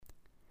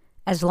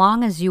As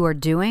long as you are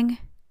doing,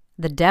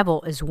 the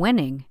devil is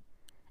winning.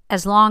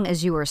 As long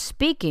as you are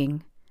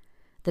speaking,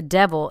 the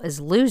devil is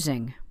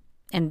losing.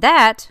 And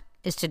that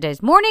is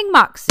today's Morning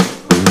Moxie.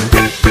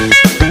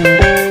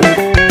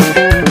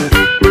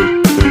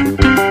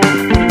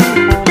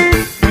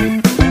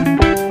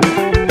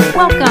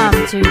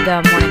 Welcome to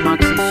the Morning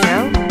Moxie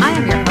Show. I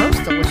am your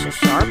host, Alicia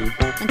Sharp,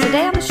 and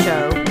today on the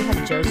show we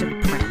have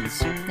Joseph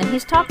Prince, and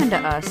he's talking to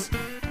us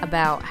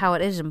about how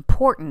it is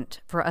important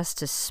for us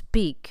to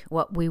speak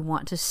what we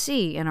want to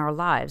see in our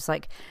lives.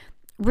 Like,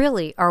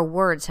 really, our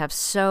words have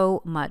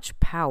so much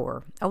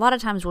power. A lot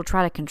of times we'll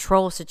try to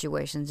control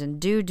situations and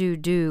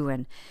do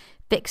and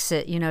fix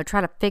it, try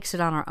to fix it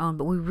on our own,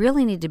 but we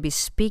really need to be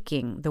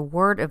speaking the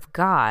word of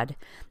God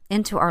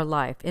into our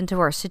life, into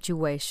our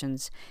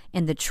situations,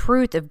 and the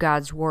truth of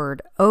God's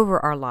word over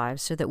our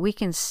lives so that we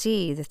can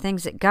see the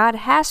things that God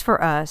has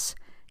for us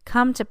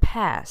come to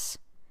pass.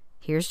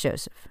 Here's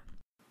Joseph.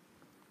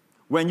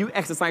 When you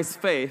exercise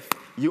faith,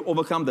 you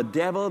overcome the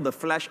devil, the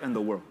flesh, and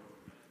the world.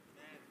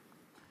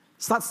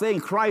 Start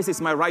saying, Christ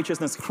is my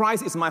righteousness.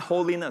 Christ is my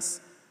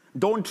holiness.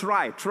 Don't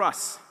try,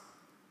 trust.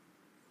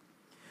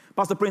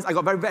 Pastor Prince, I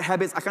got very bad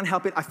habits. I can't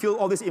help it. I feel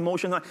all this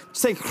emotion.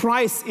 Say,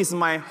 Christ is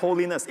my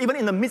holiness. Even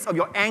in the midst of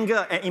your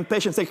anger and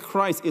impatience, say,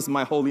 Christ is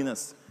my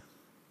holiness.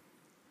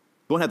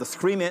 Don't have to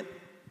scream it.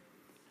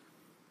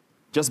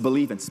 Just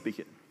believe and speak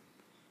it.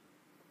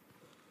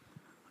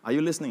 Are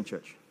you listening,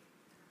 church?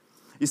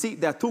 You see,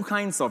 there are two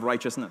kinds of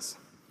righteousness.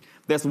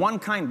 There's one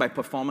kind by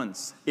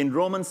performance. In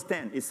Romans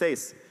 10, it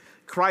says,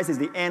 Christ is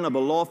the end of the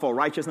law for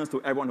righteousness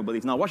to everyone who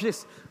believes. Now, watch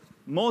this.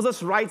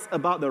 Moses writes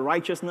about the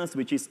righteousness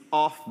which is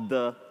of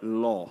the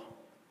law.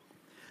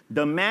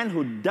 The man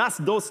who does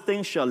those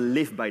things shall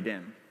live by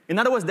them. In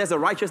other words, there's a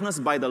righteousness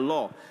by the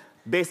law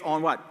based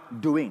on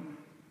what? Doing,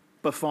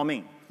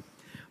 performing.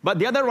 But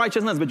the other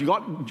righteousness which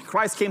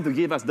Christ came to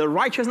give us, the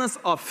righteousness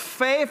of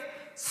faith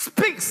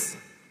speaks.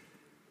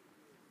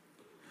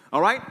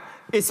 All right?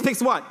 It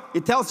speaks what?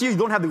 It tells you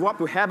don't have to go up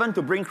to heaven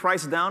to bring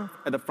Christ down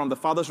from the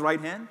Father's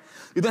right hand.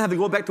 You don't have to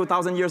go back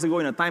 2,000 years ago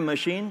in a time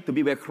machine to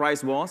be where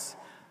Christ was.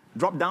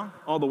 Drop down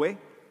all the way.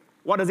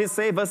 What does it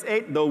say? Verse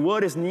 8, the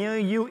word is near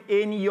you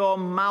in your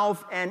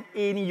mouth and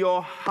in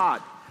your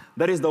heart.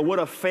 That is the word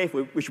of faith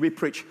which we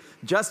preach.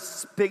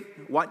 Just speak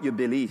what you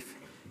believe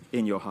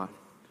in your heart.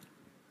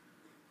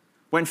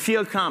 When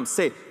fear comes,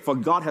 say, for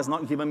God has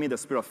not given me the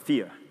spirit of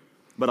fear,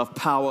 but of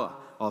power,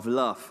 of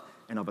love,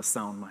 and of a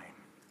sound mind.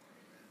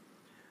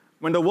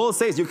 When the world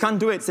says you can't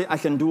do it, say, I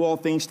can do all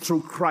things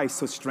through Christ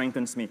who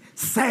strengthens me.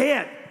 Say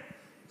it.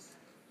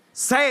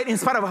 Say it in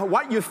spite of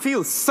what you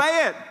feel.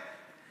 Say it.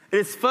 It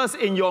is first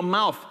in your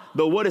mouth.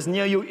 The word is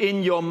near you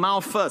in your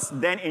mouth first,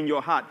 then in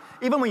your heart.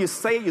 Even when you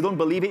say it, you don't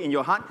believe it in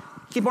your heart,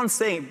 keep on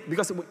saying it,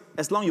 because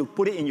as long as you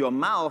put it in your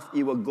mouth,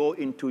 it will go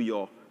into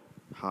your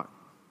heart.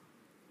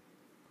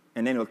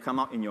 And then it will come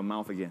out in your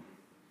mouth again.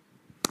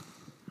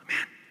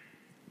 Amen.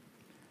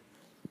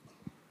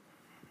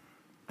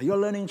 Are you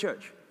learning,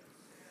 church?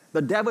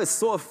 The devil is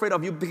so afraid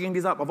of you picking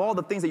this up, of all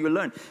the things that you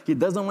learn. He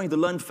doesn't want you to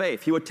learn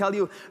faith. He will tell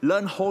you,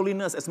 learn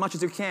holiness as much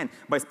as you can,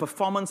 but it's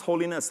performance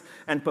holiness.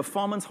 And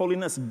performance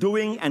holiness,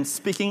 doing and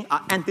speaking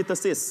are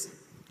antithesis.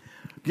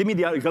 Give me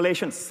the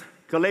Galatians.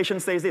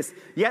 Galatians says this,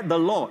 yet the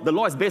law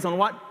is based on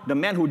what? The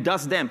man who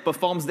does them,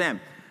 performs them.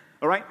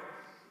 All right?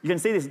 You can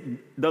say this,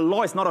 the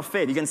law is not of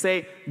faith. You can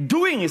say,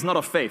 doing is not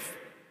of faith.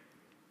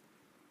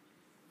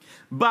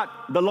 But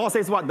the law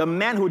says what? The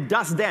man who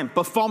does them,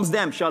 performs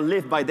them, shall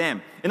live by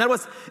them. In other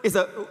words, it's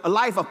a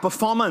life of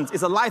performance.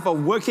 It's a life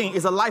of working.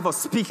 It's a life of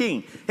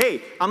speaking.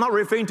 Hey, I'm not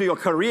referring to your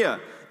career.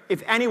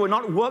 If any will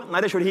not work,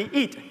 neither should he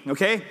eat.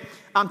 Okay?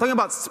 I'm talking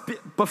about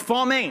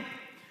performing.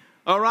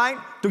 All right?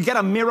 To get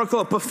a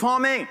miracle.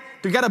 Performing.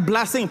 To get a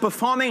blessing.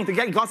 Performing. To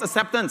get God's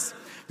acceptance.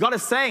 God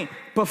is saying,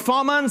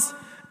 performance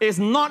is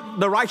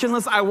not the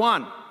righteousness I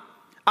want.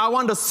 I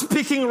want the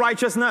speaking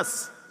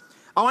righteousness.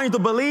 I want you to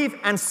believe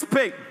and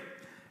speak.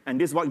 And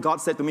this is what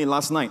God said to me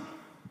last night.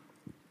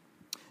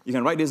 You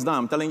can write this down.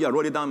 I'm telling you, I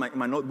wrote it down in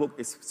my notebook.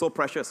 It's so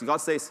precious. God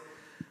says,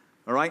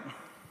 all right,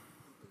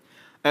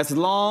 as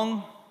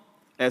long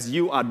as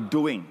you are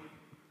doing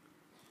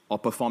or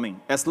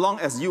performing, as long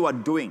as you are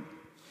doing,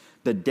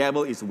 the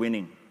devil is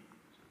winning.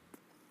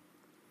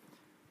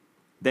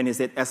 Then he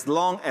said, as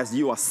long as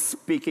you are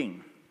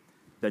speaking,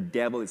 the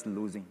devil is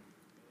losing.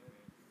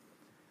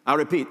 I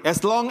repeat,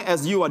 as long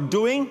as you are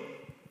doing,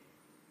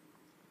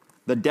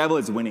 the devil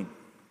is winning.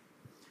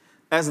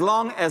 As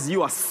long as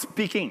you are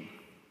speaking,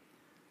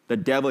 the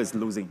devil is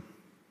losing.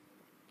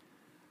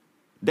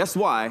 That's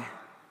why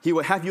he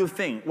will have you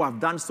think, well,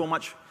 I've done so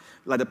much,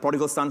 like the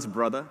prodigal son's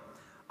brother.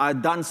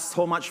 I've done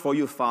so much for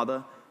you,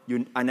 Father.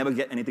 I never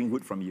get anything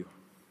good from you.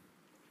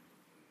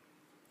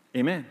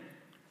 Amen.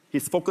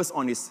 He's focused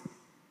on his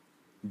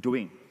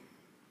doing.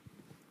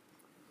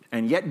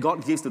 And yet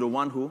God gives to the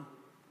one who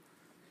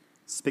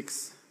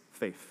speaks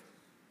faith.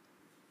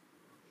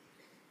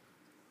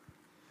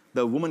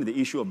 The woman with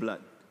the issue of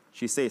blood,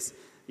 she says,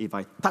 if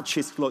I touch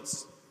his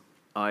clothes,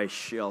 I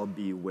shall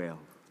be well.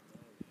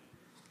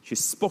 She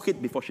spoke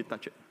it before she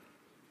touched it.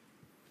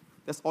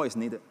 That's all is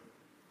needed.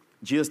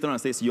 Jesus turns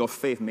and says, your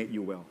faith made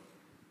you well.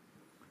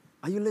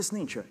 Are you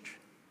listening, church?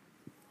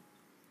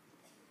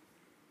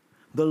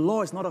 The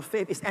law is not of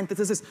faith, it's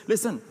antithesis.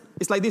 Listen,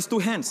 it's like these two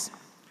hands.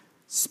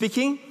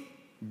 Speaking,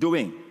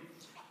 doing.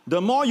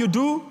 The more you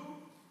do,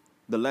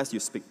 the less you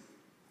speak.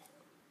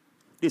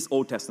 This is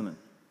Old Testament.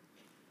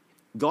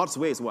 God's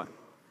way is what?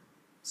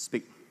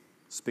 Speak,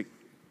 speak,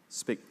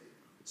 speak,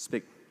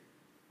 speak.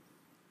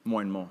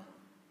 More and more.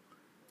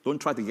 Don't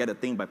try to get a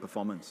thing by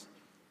performance.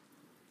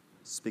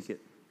 Speak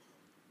it.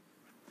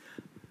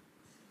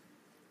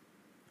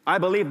 I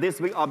believe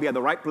this week I'll be at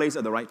the right place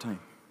at the right time.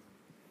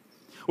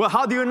 Well,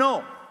 how do you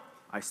know?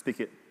 I speak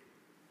it.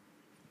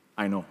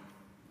 I know.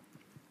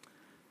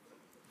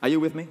 Are you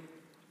with me?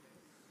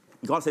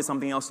 God said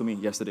something else to me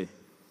yesterday.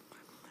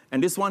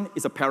 And this one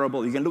is a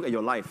parable. You can look at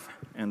your life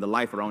and the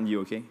life around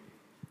you, okay?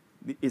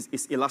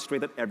 It's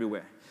illustrated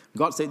everywhere.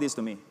 God said this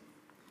to me.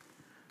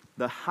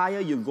 The higher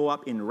you go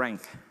up in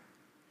rank,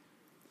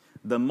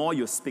 the more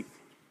you speak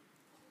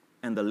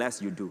and the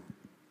less you do.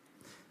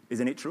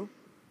 Isn't it true?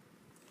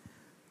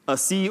 A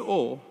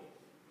CEO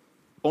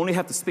only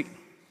have to speak,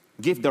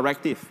 give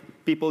directive.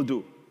 People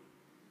do.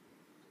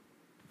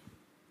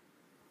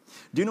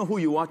 Do you know who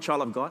you are,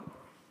 child of God?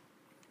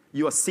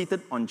 You are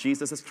seated on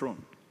Jesus'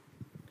 throne.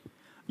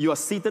 You are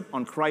seated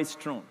on Christ's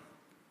throne.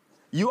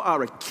 You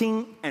are a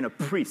king and a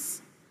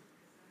priest.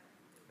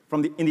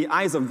 In the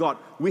eyes of God,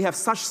 we have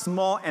such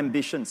small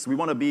ambitions. We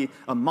want to be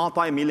a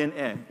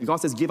multi-millionaire. God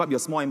says, give up your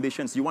small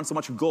ambitions. You want so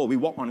much gold. We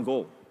walk on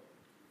gold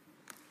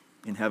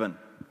in heaven.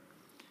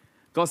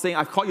 God's saying,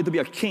 I've called you to be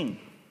a king.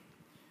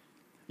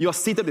 You are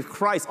seated with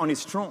Christ on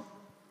his throne.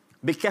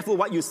 Be careful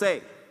what you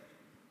say.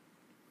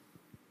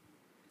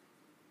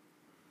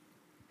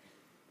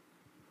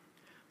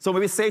 So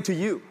when we say to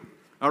you,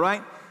 all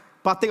right,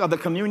 partake of the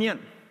communion.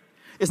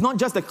 It's not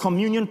just the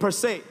communion per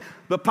se.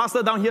 The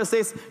pastor down here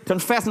says,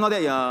 confess, not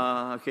that,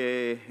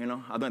 okay, I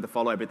don't have to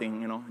follow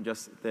everything,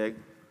 just take.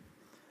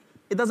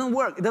 It doesn't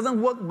work. It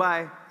doesn't work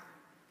by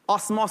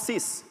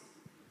osmosis.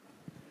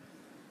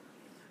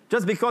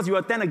 Just because you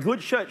attend a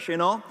good church,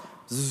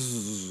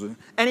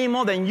 any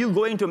more than you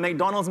going to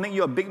McDonald's make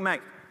you a Big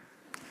Mac.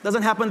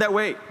 Doesn't happen that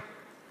way.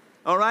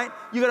 All right?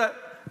 You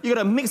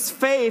gotta mix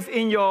faith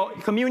in your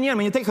communion.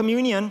 When you take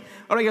communion,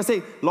 all right, you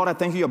gotta say, Lord, I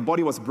thank you your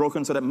body was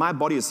broken so that my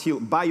body is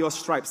healed. By your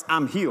stripes,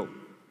 I'm healed.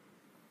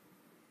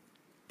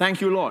 Thank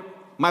you, Lord.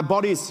 My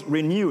body is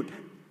renewed.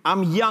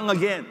 I'm young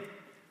again.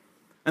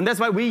 And that's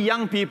why we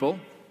young people,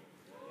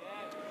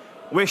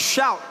 we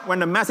shout when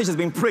the message is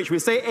being preached. We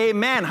say,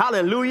 amen,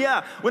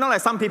 hallelujah. We're not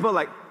like some people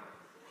like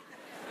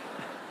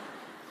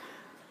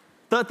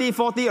 30,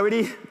 40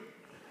 already.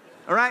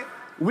 All right?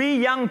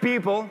 We young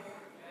people,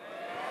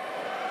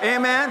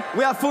 amen,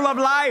 we are full of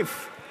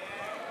life.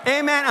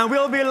 Amen. And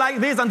we'll be like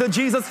this until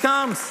Jesus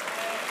comes.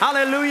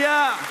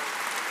 Hallelujah.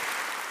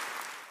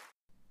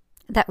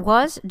 That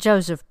was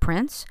Joseph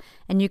Prince,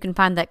 and you can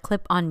find that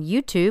clip on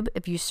YouTube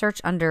if you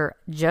search under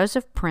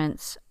Joseph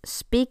Prince,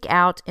 Speak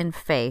Out in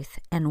Faith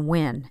and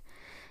Win.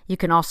 You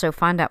can also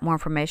find out more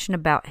information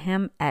about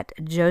him at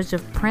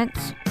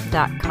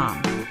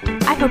josephprince.com.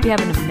 I hope you have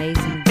an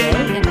amazing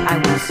day.